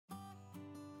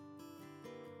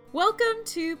Welcome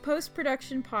to Post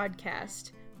Production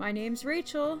Podcast. My name's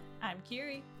Rachel. I'm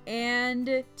Kiri.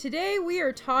 And today we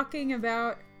are talking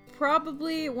about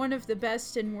probably one of the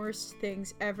best and worst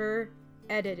things ever,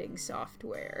 editing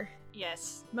software.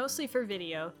 Yes, mostly for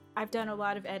video. I've done a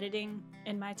lot of editing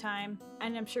in my time,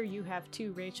 and I'm sure you have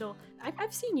too, Rachel.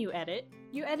 I've seen you edit.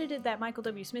 You edited that Michael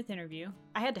W. Smith interview.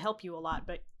 I had to help you a lot,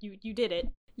 but you did it.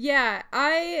 Yeah,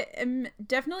 I am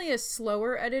definitely a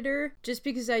slower editor just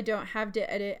because I don't have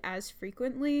to edit as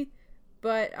frequently,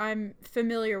 but I'm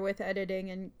familiar with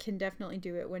editing and can definitely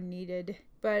do it when needed.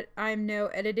 But I'm no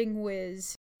editing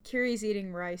whiz. Kiri's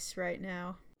eating rice right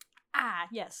now. Ah,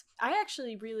 yes. I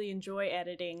actually really enjoy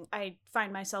editing. I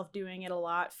find myself doing it a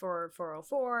lot for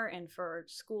 404 and for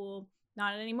school.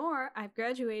 Not anymore. I've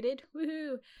graduated.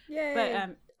 Woohoo! Yay!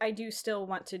 But I do still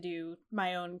want to do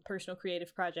my own personal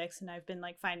creative projects, and I've been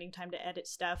finding time to edit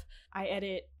stuff. I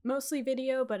edit mostly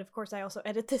video, but of course I also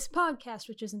edit this podcast,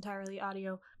 which is entirely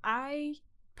audio. I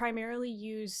primarily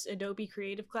use Adobe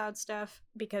Creative Cloud stuff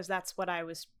because that's what I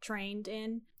was trained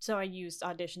in. So I used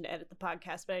Audition to edit the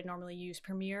podcast, but I normally use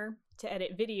Premiere to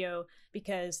edit video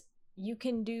because you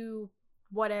can do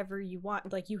whatever you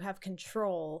want. You have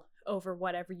control over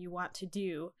whatever you want to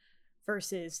do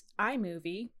versus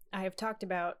iMovie. I have talked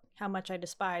about how much I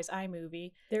despise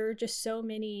iMovie. There are just so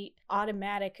many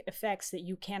automatic effects that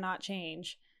you cannot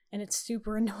change, and it's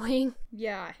super annoying.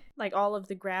 Yeah. All of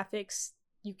the graphics,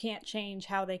 you can't change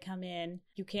how they come in.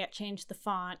 You can't change the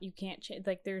font. You can't change,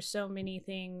 there's so many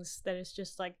things that it's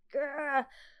just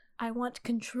I want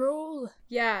control.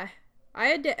 Yeah. I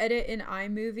had to edit in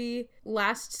iMovie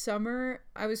last summer.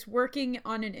 I was working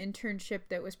on an internship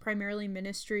that was primarily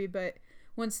ministry, but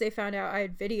once they found out I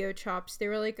had video chops, they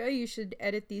were like, oh, you should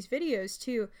edit these videos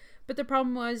too. But the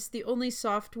problem was the only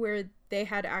software they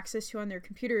had access to on their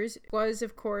computers was,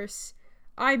 of course,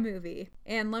 iMovie.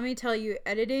 And let me tell you,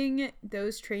 editing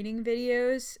those training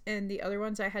videos and the other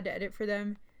ones I had to edit for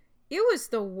them, it was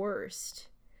the worst.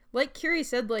 Like Kiri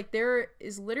said, there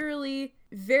is literally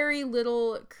very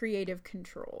little creative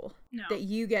control that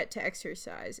you get to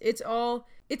exercise. It's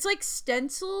like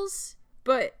stencils,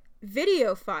 but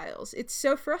video files. It's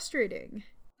so frustrating.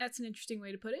 That's an interesting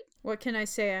way to put it. What can I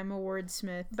say? I'm a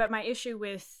wordsmith. But my issue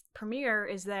with Premiere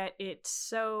is that it's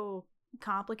so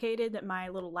complicated that my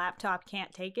little laptop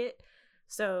can't take it.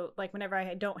 So, whenever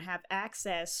I don't have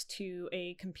access to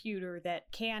a computer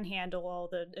that can handle all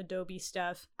the Adobe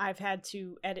stuff, I've had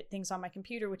to edit things on my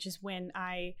computer, which is when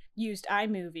I used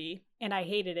iMovie, and I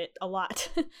hated it a lot.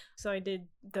 So I did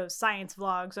those science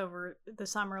vlogs over the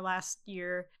summer last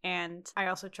year, and I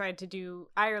also tried to do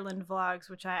Ireland vlogs,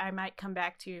 which I might come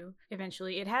back to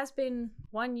eventually. It has been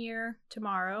 1 year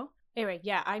tomorrow. Anyway,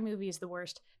 yeah, iMovie is the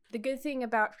worst. The good thing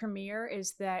about Premiere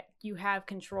is that you have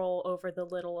control over the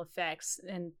little effects,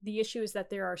 and the issue is that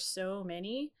there are so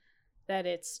many that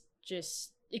it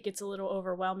gets a little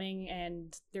overwhelming,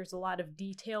 and there's a lot of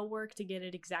detail work to get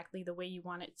it exactly the way you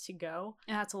want it to go,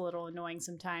 and that's a little annoying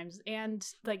sometimes. And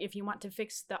if you want to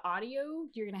fix the audio,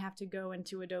 you're gonna have to go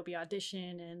into Adobe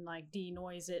Audition and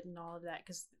denoise it and all of that,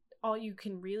 because all you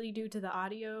can really do to the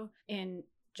audio in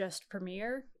just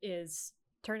Premiere is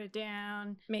turn it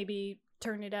down, maybe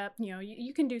turn it up.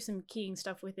 You can do some keying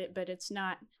stuff with it, but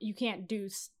you can't do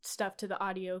stuff to the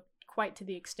audio quite to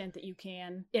the extent that you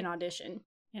can in Audition.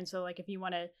 And so if you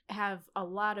want to have a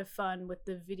lot of fun with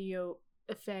the video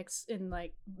effects and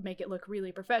make it look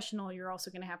really professional, you're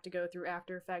also going to have to go through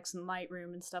After Effects and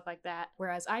Lightroom and stuff like that.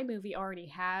 Whereas iMovie already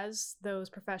has those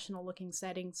professional looking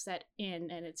settings set in,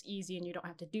 and it's easy and you don't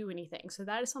have to do anything. So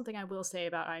that is something I will say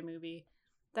about iMovie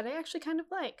that I actually kind of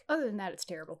like. Other than that, it's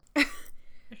terrible.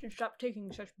 I should stop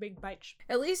taking such big bites.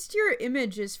 At least your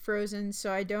image is frozen,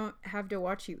 so I don't have to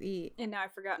watch you eat. And now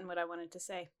I've forgotten what I wanted to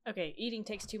say. Okay, eating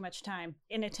takes too much time.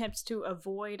 In attempts to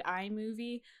avoid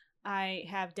iMovie, I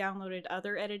have downloaded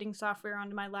other editing software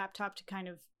onto my laptop to kind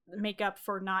of make up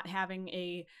for not having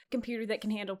a computer that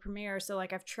can handle Premiere. So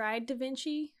I've tried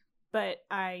DaVinci, but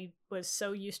I was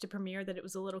so used to Premiere that it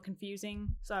was a little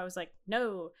confusing. So I was like,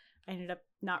 no. I ended up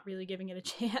not really giving it a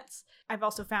chance. I've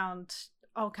also found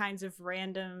all kinds of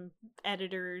random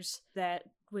editors that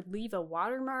would leave a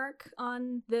watermark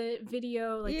on the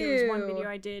video. There was one video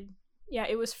I did. Yeah,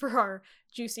 it was for our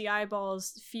Juicy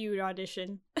Eyeballs feud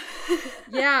audition.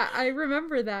 Yeah, I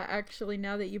remember that actually,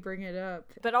 now that you bring it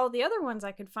up. But all the other ones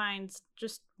I could find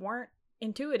just weren't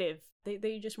intuitive.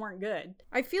 They just weren't good.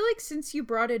 I feel like since you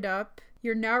brought it up,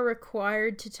 you're now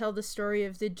required to tell the story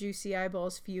of the Juicy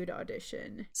Eyeballs feud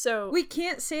audition. So we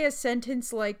can't say a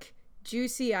sentence like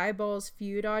Juicy Eyeballs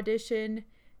feud audition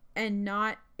and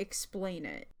not explain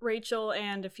it. Rachel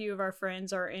and a few of our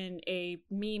friends are in a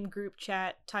meme group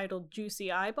chat titled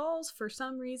Juicy Eyeballs for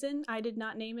some reason. I did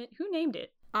not name it. Who named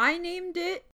it? I named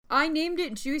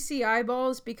it Juicy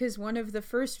Eyeballs because one of the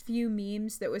first few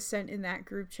memes that was sent in that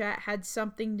group chat had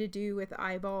something to do with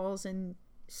eyeballs and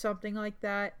something like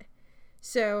that.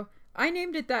 So I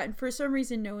named it that, and for some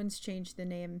reason no one's changed the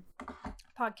name.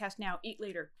 Podcast now, eat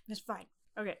later. It's fine.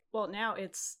 Okay, well now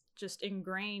it's just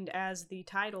ingrained as the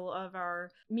title of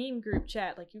our meme group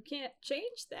chat. Like, you can't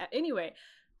change that. Anyway,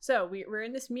 so we're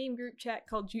in this meme group chat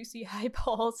called Juicy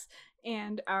Eyeballs,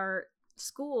 and our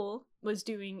school was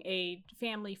doing a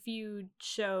Family Feud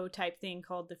show type thing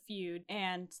called The Feud,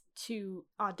 and to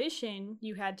audition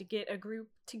you had to get a group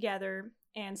together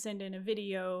and send in a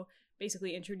video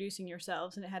basically introducing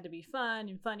yourselves, and it had to be fun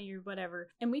and funny or whatever.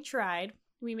 And we tried.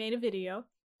 We made a video.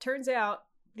 Turns out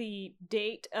the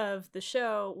date of the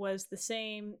show was the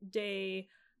same day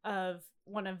of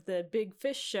one of the Big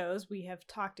Fish shows. We have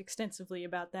talked extensively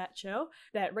about that show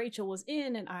that Rachel was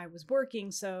in, and I was working,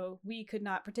 so we could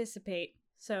not participate.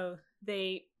 So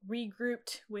they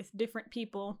regrouped with different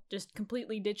people, just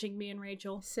completely ditching me and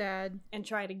Rachel. Sad. And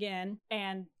tried again,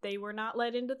 and they were not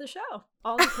let into the show.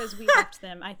 All because we left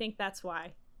them. I think that's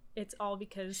why. It's all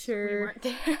because we weren't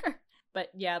there. But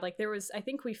yeah, like I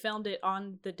think we filmed it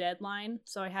on the deadline,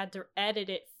 so I had to edit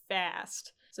it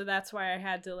fast. So that's why I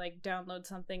had to like download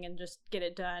something and just get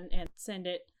it done and send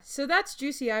it. So that's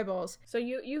Juicy Eyeballs. So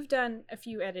you've done a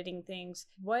few editing things.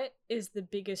 What is the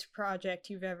biggest project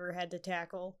you've ever had to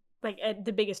tackle? Like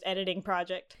the biggest editing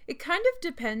project? It kind of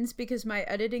depends because my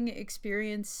editing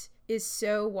experience is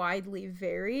so widely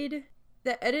varied.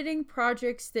 The editing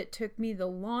projects that took me the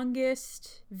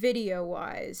longest,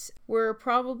 video-wise, were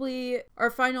probably our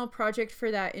final project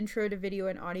for that intro to video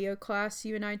and audio class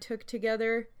you and I took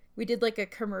together. We did like a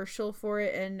commercial for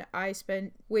it, and I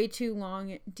spent way too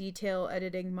long detail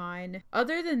editing mine.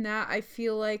 Other than that, I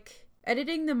feel like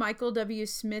editing the Michael W.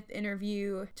 Smith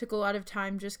interview took a lot of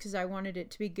time just because I wanted it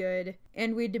to be good,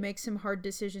 and we had to make some hard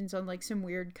decisions on like some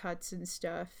weird cuts and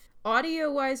stuff.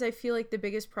 Audio-wise, I feel like the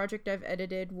biggest project I've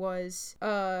edited was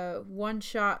a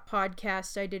one-shot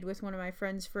podcast I did with one of my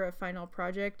friends for a final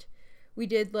project. We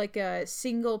did like a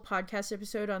single podcast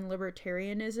episode on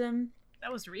libertarianism.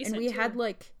 That was recent, and we had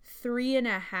like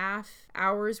 3.5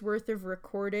 hours worth of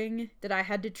recording that I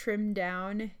had to trim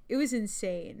down. It was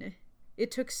insane. It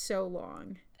took so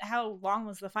long. How long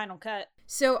was the final cut?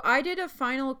 So I did a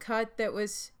final cut that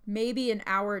was maybe an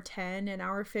hour 10, an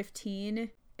hour 15.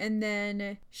 And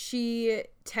then she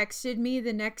texted me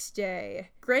the next day.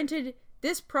 Granted,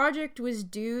 this project was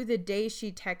due the day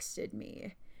she texted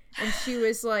me. And she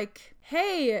was like,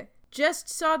 hey, just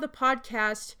saw the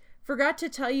podcast. Forgot to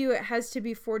tell you it has to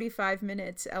be 45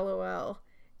 minutes, LOL.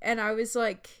 And I was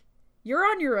like, you're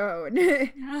on your own.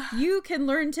 You can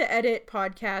learn to edit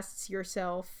podcasts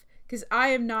yourself. Because I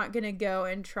am not going to go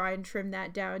and try and trim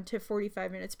that down to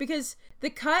 45 minutes. Because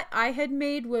the cut I had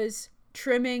made was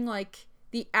trimming like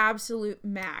the absolute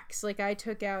max. Like I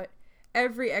took out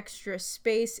every extra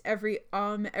space,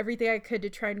 everything I could to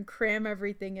try and cram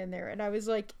everything in there. And I was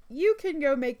like, you can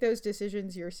go make those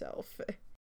decisions yourself.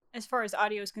 As far as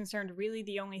audio is concerned, really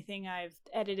the only thing I've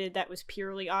edited that was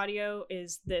purely audio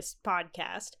is this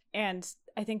podcast. And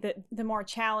I think that the more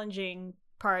challenging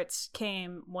parts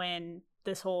came when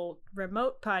this whole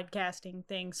remote podcasting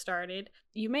thing started.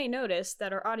 You may notice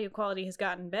that our audio quality has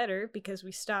gotten better because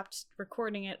we stopped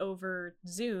recording it over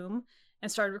Zoom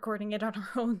and started recording it on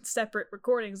our own separate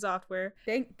recording software.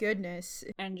 Thank goodness.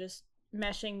 And just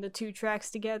meshing the two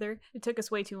tracks together. It took us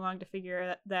way too long to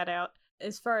figure that out.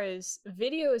 As far as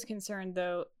video is concerned,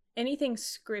 though, anything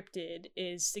scripted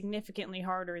is significantly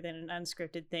harder than an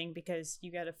unscripted thing because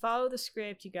you got to follow the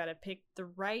script, you got to pick the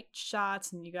right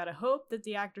shots, and you got to hope that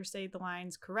the actors say the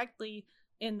lines correctly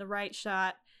in the right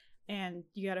shot, and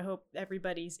you got to hope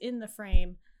everybody's in the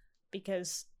frame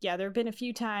because, yeah, there have been a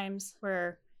few times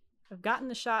where I've gotten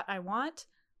the shot I want,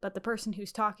 but the person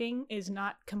who's talking is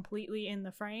not completely in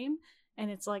the frame, and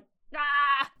it's like,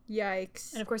 ah!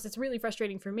 Yikes. And of course, it's really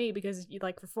frustrating for me because,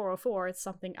 like, for 404, it's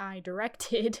something I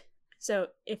directed. So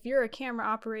if you're a camera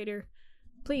operator,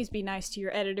 please be nice to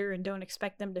your editor and don't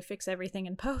expect them to fix everything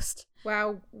in post.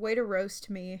 Wow, way to roast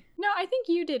me. No, I think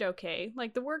you did okay.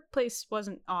 Like, the workplace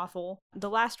wasn't awful. The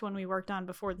last one we worked on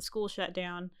before the school shut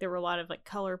down, there were a lot of, like,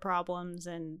 color problems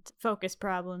and focus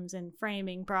problems and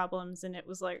framing problems, and it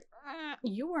was like,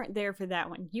 you weren't there for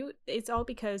that one. It's all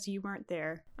because you weren't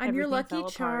there. I'm your lucky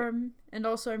charm, and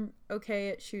also I'm okay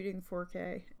at shooting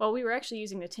 4K. Well, we were actually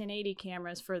using the 1080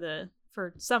 cameras for the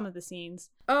for some of the scenes.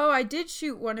 Oh, I did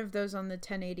shoot one of those on the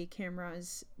 1080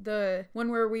 cameras. The one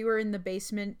where we were in the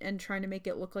basement and trying to make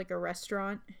it look like a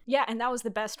restaurant. Yeah, and that was the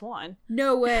best one.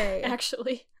 No way.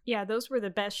 Actually. Yeah, those were the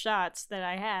best shots that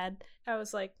I had. I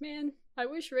was like, man, I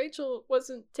wish Rachel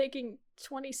wasn't taking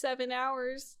 27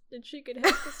 hours and she could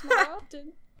help us more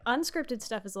often. Unscripted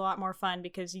stuff is a lot more fun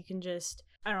because you can just,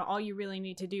 I don't know, all you really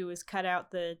need to do is cut out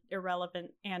the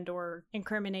irrelevant and or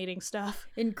incriminating stuff.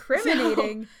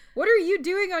 Incriminating? So, what are you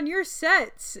doing on your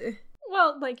sets?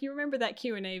 Well, like, you remember that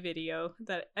Q&A video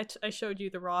that I showed you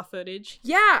the raw footage?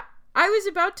 Yeah, I was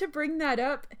about to bring that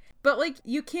up. But, like,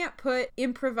 you can't put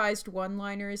improvised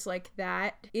one-liners like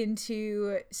that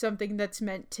into something that's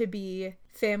meant to be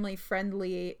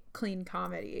family-friendly, clean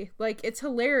comedy. Like, it's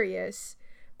hilarious,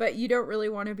 but you don't really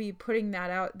want to be putting that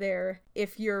out there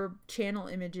if your channel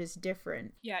image is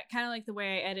different. Yeah, kind of like the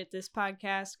way I edit this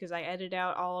podcast, because I edit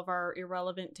out all of our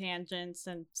irrelevant tangents,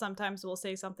 and sometimes we'll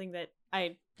say something that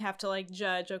I have to, like,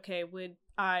 judge, okay, would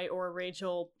I or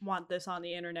Rachel want this on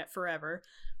the internet forever?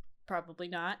 Probably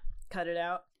not. Cut it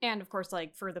out. And of course,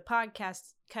 like, for the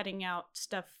podcast, cutting out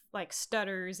stuff like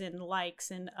stutters and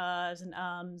likes and uhs and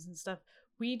ums and stuff.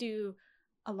 We do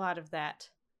a lot of that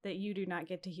you do not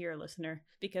get to hear, listener,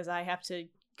 because I have to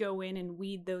go in and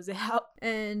weed those out.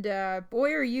 And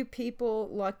boy, are you people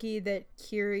lucky that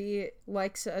Kiri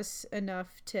likes us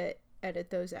enough to edit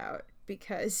those out,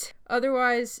 because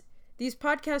otherwise these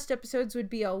podcast episodes would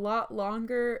be a lot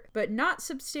longer, but not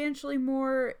substantially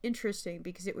more interesting,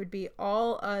 because it would be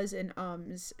all uhs and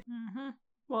ums. Mm-hmm.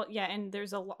 Well, yeah, and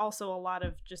there's also a lot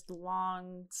of just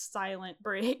long, silent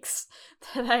breaks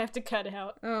that I have to cut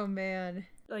out. Oh, man.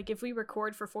 Like, if we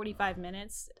record for 45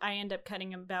 minutes, I end up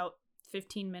cutting about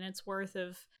 15 minutes worth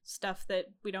of stuff that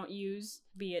we don't use,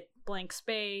 be it blank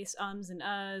space, ums and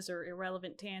uhs, or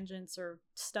irrelevant tangents, or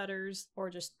stutters, or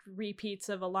just repeats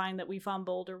of a line that we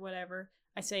fumbled or whatever.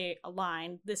 I say a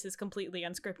line. This is completely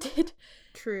unscripted.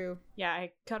 True. Yeah,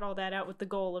 I cut all that out with the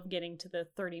goal of getting to the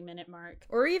 30-minute mark.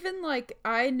 Or even, like,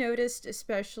 I noticed,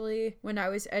 especially when I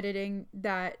was editing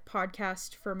that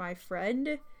podcast for my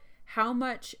friend, how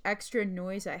much extra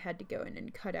noise I had to go in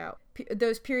and cut out.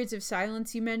 Those periods of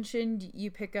silence you mentioned,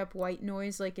 you pick up white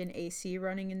noise like an AC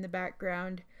running in the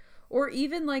background. Or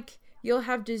even, like, you'll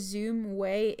have to zoom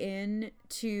way in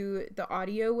to the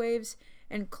audio waves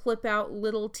and clip out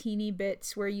little teeny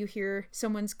bits where you hear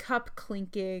someone's cup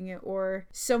clinking, or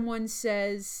someone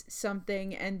says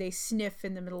something and they sniff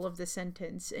in the middle of the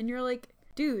sentence. And you're like,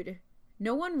 dude,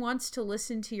 no one wants to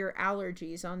listen to your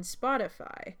allergies on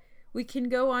Spotify. We can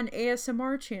go on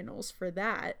ASMR channels for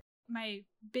that. My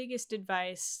biggest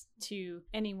advice to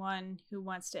anyone who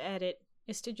wants to edit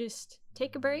is to just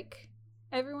take a break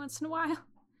every once in a while,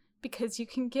 because you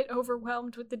can get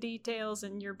overwhelmed with the details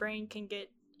and your brain can get,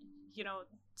 you know,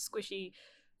 squishy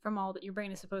from all that. Your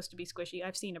brain is supposed to be squishy.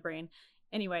 I've seen a brain.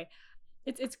 Anyway,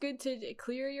 it's good to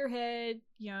clear your head,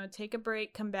 you know, take a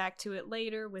break, come back to it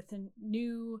later with a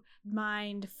new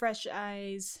mind, fresh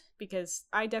eyes, because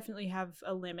I definitely have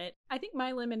a limit. I think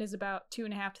my limit is about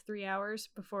 2.5 to 3 hours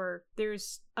before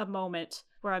there's a moment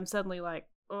where I'm suddenly like,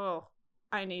 oh,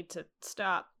 I need to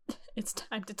stop. It's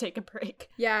time to take a break.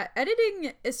 Yeah,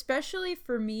 editing, especially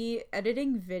for me,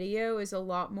 editing video is a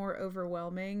lot more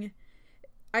overwhelming.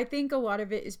 I think a lot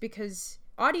of it is because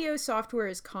audio software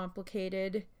is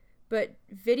complicated, but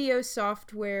video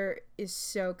software is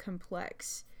so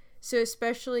complex. So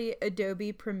especially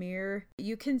Adobe Premiere,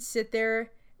 you can sit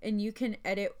there and you can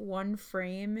edit one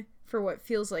frame for what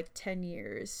feels like 10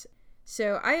 years.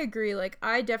 So I agree, like,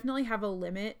 I definitely have a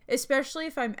limit, especially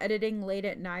if I'm editing late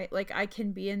at night. Like, I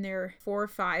can be in there 4 or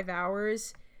 5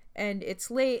 hours and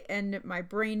it's late and my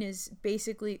brain is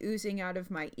basically oozing out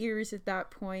of my ears at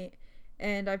that point,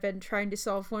 and I've been trying to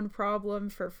solve one problem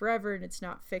for forever and it's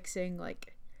not fixing.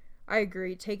 Like, I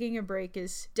agree, taking a break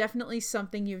is definitely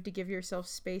something you have to give yourself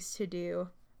space to do.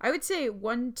 I would say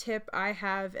one tip I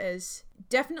have, as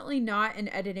definitely not an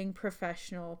editing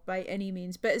professional by any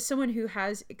means, but as someone who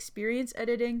has experience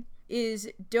editing, is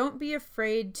don't be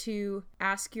afraid to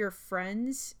ask your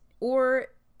friends or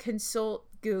consult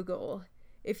Google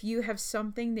if you have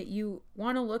something that you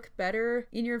want to look better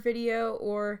in your video,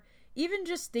 or even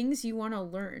just things you want to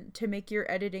learn to make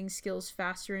your editing skills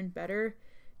faster and better.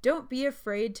 Don't be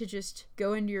afraid to just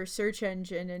go into your search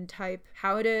engine and type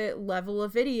how to level a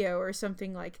video or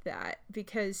something like that.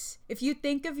 Because if you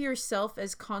think of yourself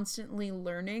as constantly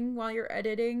learning while you're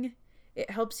editing, it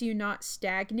helps you not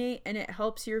stagnate, and it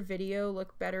helps your video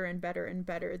look better and better and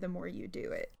better the more you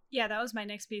do it. Yeah, that was my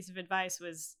next piece of advice,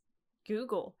 was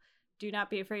Google. Do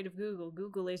not be afraid of Google.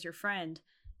 Google is your friend.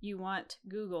 You want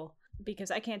Google.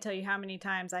 because I can't tell you how many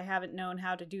times I haven't known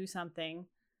how to do something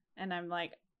and I'm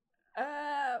like,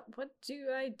 what do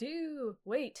I do?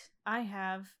 Wait, I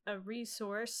have a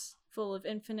resource full of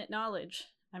infinite knowledge.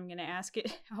 I'm going to ask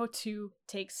it how to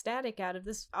take static out of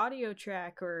this audio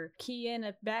track or key in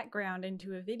a background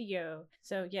into a video.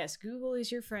 So yes, Google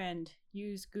is your friend.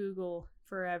 Use Google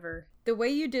forever. The way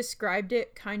you described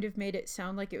it kind of made it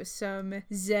sound like it was some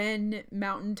Zen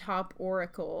mountaintop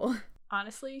oracle.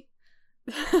 Honestly,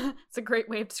 it's a great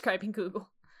way of describing Google.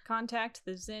 Contact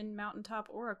the Zen Mountaintop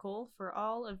Oracle for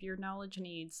all of your knowledge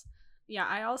needs. Yeah,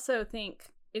 I also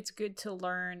think it's good to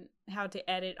learn how to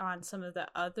edit on some of the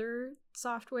other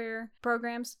software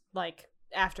programs like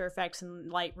After Effects and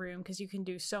Lightroom, because you can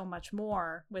do so much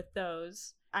more with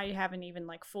those. I haven't even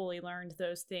fully learned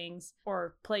those things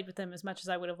or played with them as much as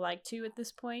I would have liked to at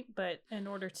this point, but in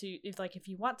order to, if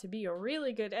you want to be a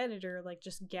really good editor,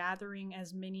 just gathering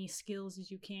as many skills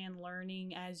as you can,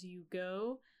 learning as you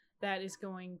go, that is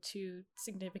going to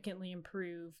significantly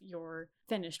improve your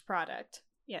finished product.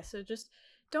 Yeah, so just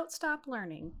don't stop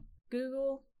learning.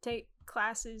 Google, take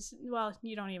classes. Well,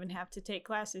 you don't even have to take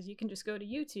classes. You can just go to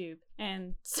YouTube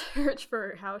and search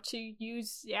for how to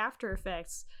use After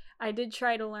Effects. I did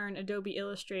try to learn Adobe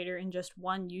Illustrator in just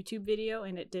one YouTube video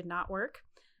and it did not work.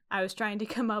 I was trying to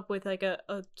come up with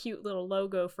a cute little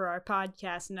logo for our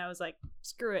podcast and I was like,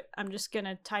 screw it. I'm just going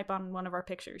to type on one of our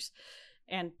pictures.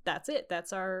 And that's it.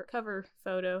 That's our cover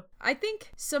photo. I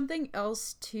think something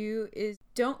else too is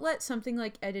don't let something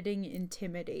like editing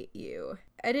intimidate you.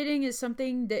 Editing is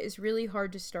something that is really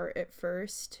hard to start at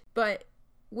first, but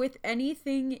with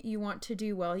anything you want to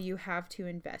do well, you have to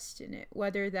invest in it,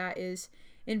 whether that is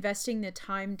investing the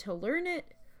time to learn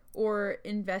it or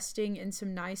investing in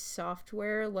some nice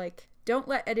software. Don't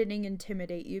let editing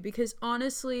intimidate you, because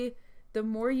honestly, the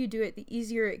more you do it, the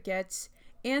easier it gets.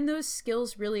 And those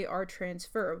skills really are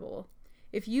transferable.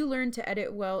 If you learn to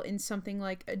edit well in something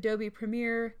like Adobe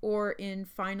Premiere or in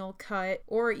Final Cut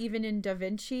or even in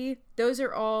DaVinci, those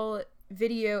are all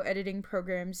video editing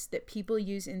programs that people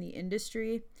use in the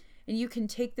industry. And you can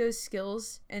take those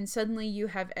skills and suddenly you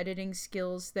have editing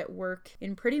skills that work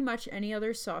in pretty much any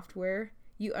other software.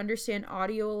 You understand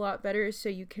audio a lot better, so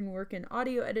you can work in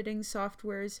audio editing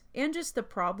softwares, and just the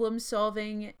problem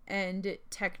solving and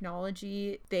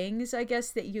technology things, I guess,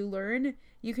 that you learn,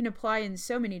 you can apply in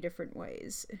so many different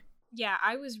ways. Yeah,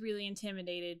 I was really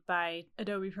intimidated by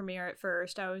Adobe Premiere at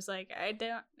first. I was like,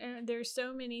 there's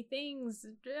so many things.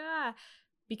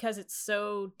 Because it's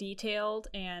so detailed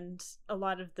and a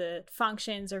lot of the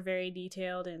functions are very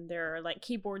detailed and there are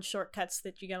keyboard shortcuts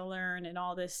that you gotta learn and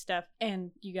all this stuff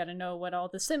and you gotta know what all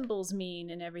the symbols mean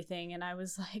and everything, and I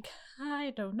was like,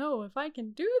 I don't know if I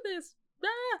can do this.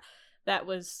 That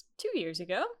was 2 years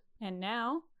ago and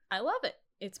now I love it.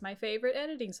 It's my favorite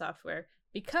editing software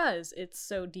because it's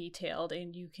so detailed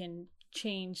and you can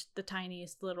change the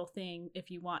tiniest little thing if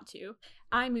you want to.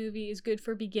 iMovie is good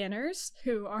for beginners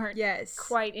who aren't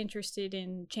quite interested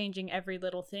in changing every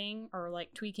little thing or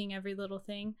tweaking every little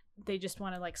thing. They just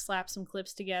want to slap some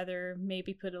clips together,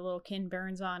 maybe put a little Ken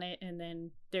Burns on it, and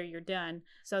then there you're done.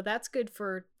 So that's good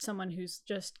for someone who's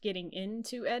just getting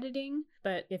into editing.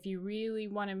 But if you really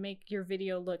want to make your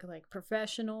video look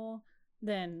professional,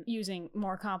 then using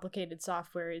more complicated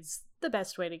software is the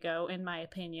best way to go, in my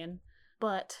opinion.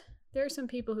 But there are some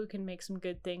people who can make some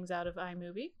good things out of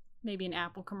iMovie. Maybe an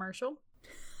Apple commercial.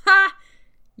 Ha!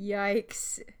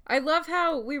 Yikes. I love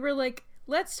how we were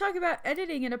let's talk about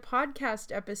editing in a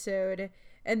podcast episode,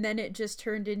 and then it just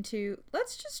turned into,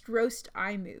 let's just roast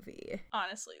iMovie.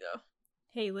 Honestly, though.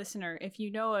 Hey, listener, if you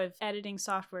know of editing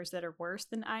softwares that are worse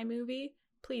than iMovie,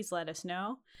 please let us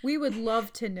know. We would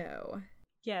love to know.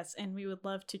 Yes, and we would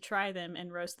love to try them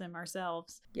and roast them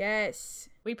ourselves. Yes.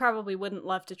 We probably wouldn't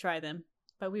love to try them,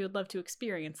 but we would love to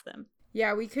experience them.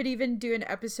 Yeah, we could even do an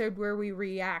episode where we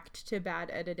react to bad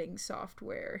editing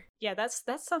software. Yeah, that's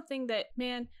something that,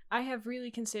 man, I have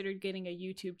really considered getting a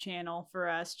YouTube channel for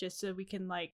us just so we can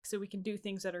do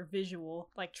things that are visual,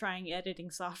 like trying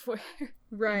editing software.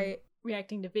 Right.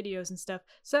 Reacting to videos and stuff.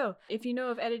 So, if you know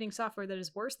of editing software that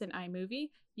is worse than iMovie,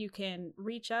 you can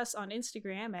reach us on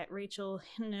Instagram at Rachel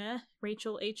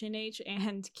HNH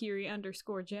and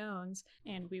Kiri_Jones,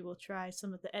 and we will try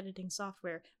some of the editing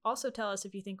software. Also, tell us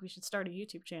if you think we should start a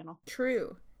YouTube channel.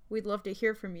 True. We'd love to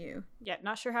hear from you. Yeah,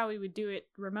 not sure how we would do it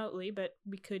remotely, but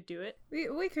we could do it.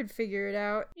 We could figure it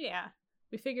out. Yeah.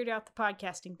 We figured out the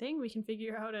podcasting thing. We can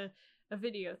figure out a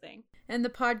video thing. And the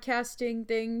podcasting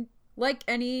thing, like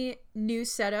any new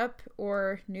setup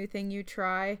or new thing you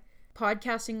try,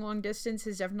 podcasting long distance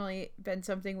has definitely been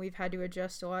something we've had to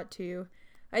adjust a lot to.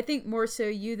 I think more so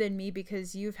you than me,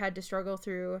 because you've had to struggle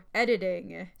through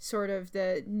editing sort of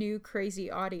the new crazy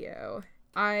audio.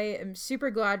 I am super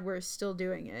glad we're still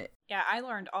doing it. Yeah, I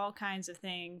learned all kinds of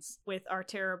things with our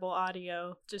terrible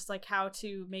audio, just like how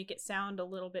to make it sound a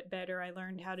little bit better. I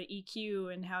learned how to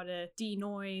EQ and how to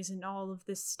denoise and all of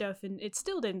this stuff, and it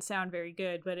still didn't sound very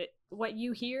good, but what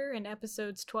you hear in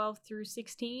episodes 12 through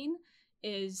 16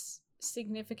 is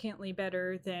significantly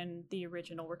better than the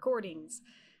original recordings,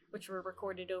 which were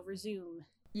recorded over Zoom.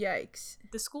 Yikes.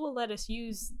 The school let us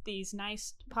use these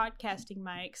nice podcasting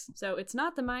mics, so it's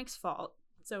not the mic's fault.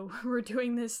 So we're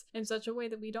doing this in such a way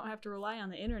that we don't have to rely on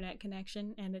the internet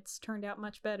connection, and it's turned out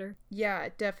much better. Yeah,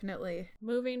 definitely.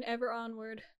 Moving ever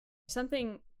onward.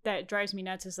 Something that drives me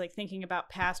nuts is like thinking about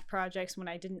past projects when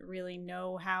I didn't really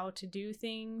know how to do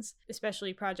things,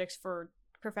 especially projects for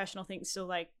professional things. So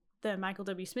like the Michael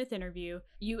W. Smith interview,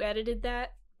 you edited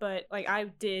that, but like I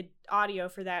did audio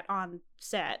for that on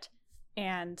set,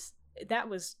 and that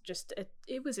was just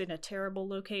it was in a terrible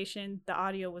location. The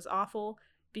audio was awful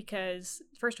because,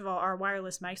 first of all, our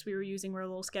wireless mics we were using were a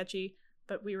little sketchy,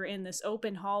 but we were in this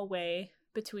open hallway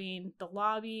between the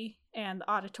lobby and the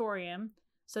auditorium,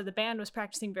 so the band was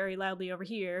practicing very loudly over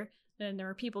here, and there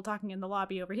were people talking in the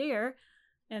lobby over here,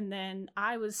 and then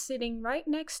I was sitting right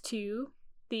next to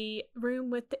the room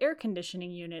with the air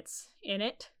conditioning units in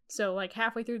it, so like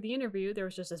halfway through the interview there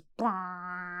was just this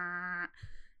blah,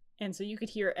 and so you could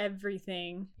hear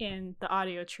everything in the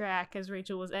audio track as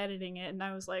Rachel was editing it, and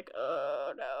I was like,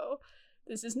 oh no,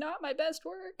 this is not my best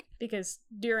work. Because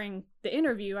during the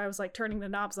interview, I was like turning the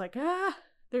knobs like,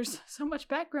 there's so much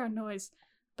background noise,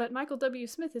 but Michael W.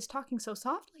 Smith is talking so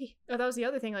softly. Oh, that was the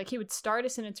other thing, like he would start a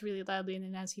sentence really loudly, and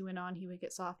then as he went on, he would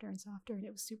get softer and softer, and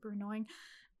it was super annoying.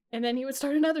 And then he would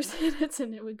start another sentence,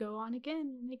 and it would go on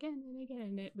again and again and again,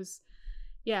 and it was...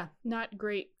 yeah, not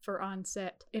great for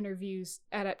on-set interviews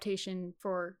adaptation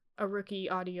for a rookie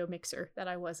audio mixer that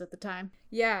I was at the time.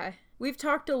 Yeah, we've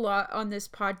talked a lot on this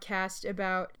podcast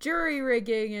about jury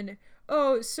rigging and,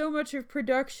 so much of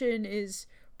production is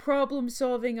problem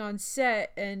solving on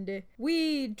set, and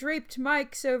we draped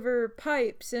mics over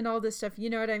pipes and all this stuff, you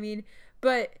know what I mean?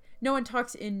 But no one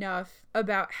talks enough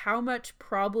about how much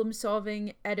problem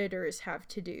solving editors have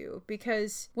to do,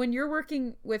 because when you're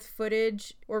working with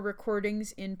footage or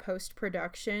recordings in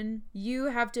post-production, you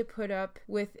have to put up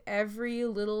with every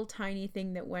little tiny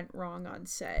thing that went wrong on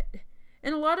set.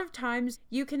 And a lot of times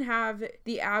you can have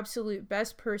the absolute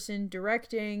best person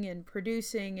directing and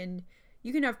producing, and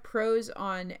you can have pros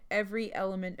on every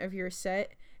element of your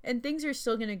set, and things are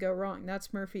still going to go wrong.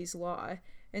 That's Murphy's Law.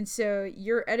 And so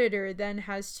your editor then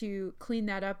has to clean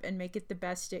that up and make it the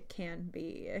best it can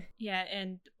be. Yeah,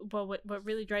 and well, what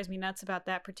really drives me nuts about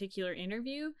that particular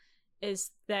interview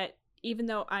is that even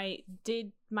though I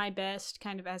did my best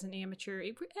kind of as an amateur,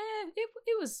 it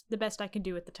was the best I could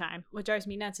do at the time. What drives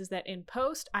me nuts is that in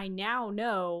post, I now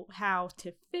know how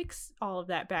to fix all of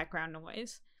that background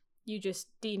noise. You just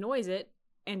denoise it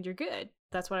and you're good.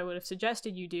 That's what I would have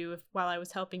suggested you do while I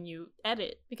was helping you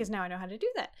edit, because now I know how to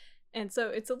do that. And so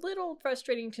it's a little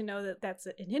frustrating to know that that's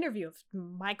an interview of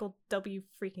Michael W.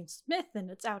 freaking Smith, and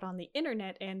it's out on the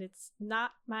internet, and it's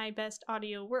not my best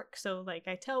audio work. So, like,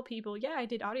 I tell people, yeah, I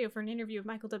did audio for an interview of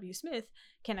Michael W. Smith.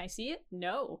 Can I see it?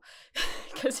 No,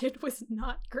 because it was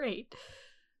not great.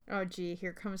 Oh, gee,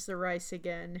 here comes the rice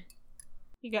again.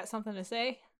 You got something to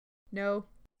say? No.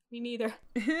 Me neither.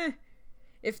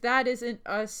 If that isn't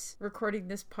us recording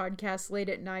this podcast late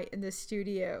at night in the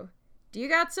studio, do you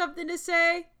got something to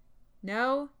say?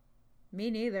 No, me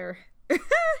neither.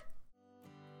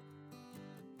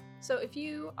 So if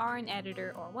you are an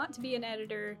editor or want to be an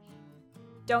editor,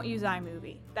 don't use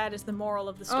iMovie. That is the moral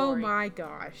of the story. Oh my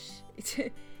gosh.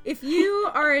 If you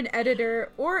are an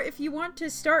editor, or if you want to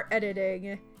start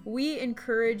editing, we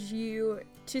encourage you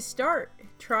to start.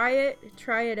 Try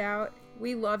it out.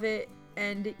 We love it.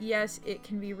 And yes, it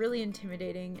can be really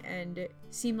intimidating and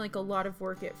seem like a lot of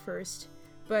work at first,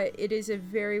 but it is a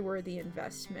very worthy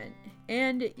investment,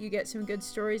 and you get some good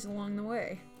stories along the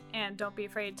way. And don't be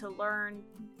afraid to learn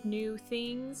new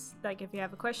things. Like, if you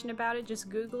have a question about it, just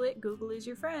Google it. Google is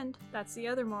your friend. That's the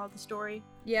other moral of the story.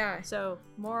 Yeah. So,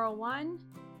 moral 1,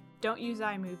 don't use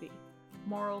iMovie.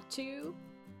 Moral 2,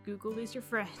 Google is your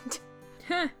friend.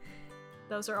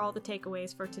 Those are all the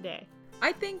takeaways for today.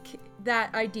 I think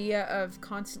that idea of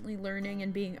constantly learning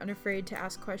and being unafraid to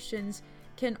ask questions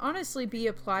can honestly be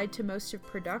applied to most of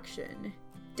production.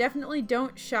 Definitely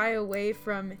don't shy away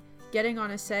from getting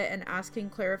on a set and asking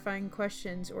clarifying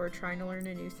questions or trying to learn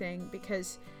a new thing,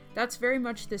 because that's very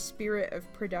much the spirit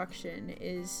of production,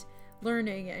 is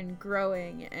learning and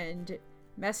growing and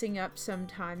messing up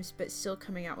sometimes, but still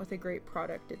coming out with a great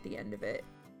product at the end of it.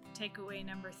 Takeaway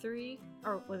number 3,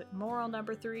 or was it moral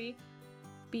number 3?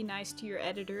 Be nice to your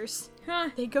editors.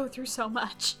 Huh. They go through so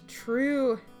much.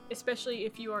 True. Especially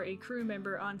if you are a crew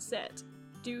member on set.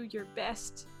 Do your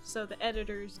best so the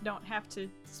editors don't have to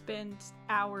spend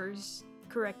hours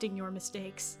correcting your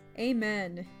mistakes.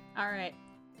 Amen. Alright,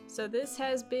 so this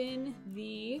has been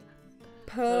the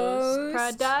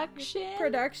Post-production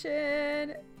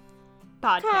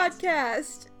podcast.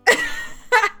 podcast.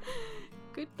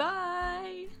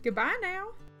 Goodbye. Goodbye now.